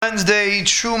Wednesday,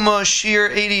 Truma Shir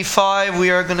 85. We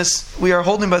are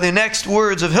holding by the next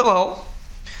words of Hillel,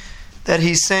 that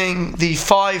he's saying the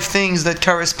 5 things that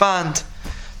correspond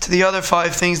to the other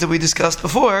 5 things that we discussed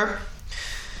before.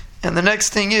 And the next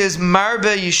thing is Marbe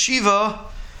Yeshiva,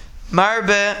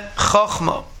 Marbe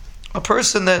Chachma. A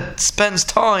person that spends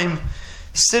time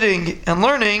sitting and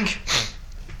learning,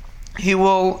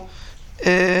 he'll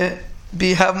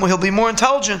be more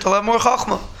intelligent. He'll have more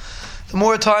Chachma. The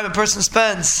more time a person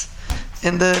spends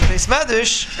in the Beis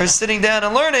Medrash or sitting down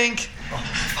and learning,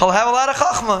 he'll have a lot of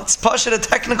Chachma. It's pashat, a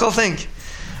technical thing.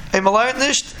 I'm alarnt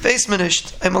nicht, Beis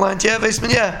Medrash. I'm alarnt yeah, Beis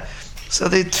Medrash. So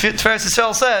the Tiferes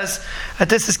Yisrael says that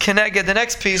this is connected. The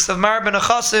next piece of Mar ben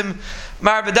Nechasim,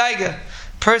 Mar b'Daiga.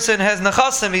 Person has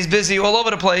Nechasim. He's busy all over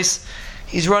the place.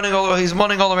 He's running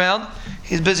all around.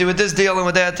 He's busy with this deal and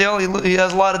with that deal. He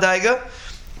has a lot of Daiga.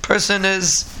 Person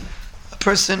is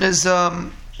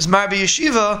Marbe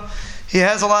Yeshiva. He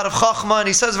has a lot of Chachma, and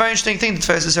he says a very interesting thing to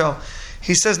Tiferes Yisrael.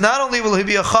 He says not only will he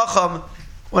be a Chacham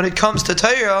when it comes to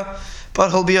Torah,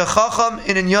 but he'll be a Chacham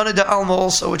in Inyana D'Alma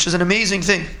also, which is an amazing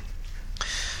thing.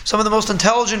 Some of the most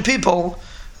intelligent people,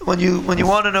 when you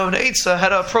want to know an Eitzah, how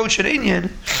to approach an Inyan,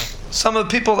 some of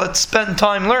the people that spend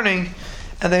time learning,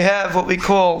 and they have what we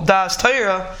call Das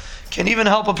Torah, can even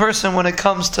help a person when it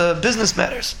comes to business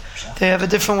matters. They have a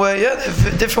different way, they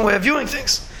have a different way of viewing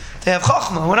things. They have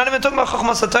Chachma. We're not even talking about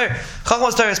Chachma Satayr. Chachma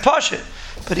Satayr is Pashit.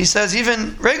 But he says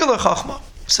even regular Chachma.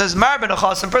 He says Mar ben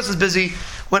Nechasim, person's busy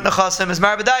with Nechasim, is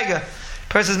Mar b'Daiga.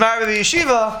 Person's Mar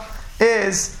b'Yeshiva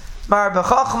is Mar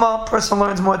b'Chachma. Person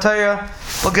learns more Torah,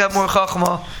 will get more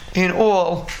Chachma in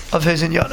all of his inyan.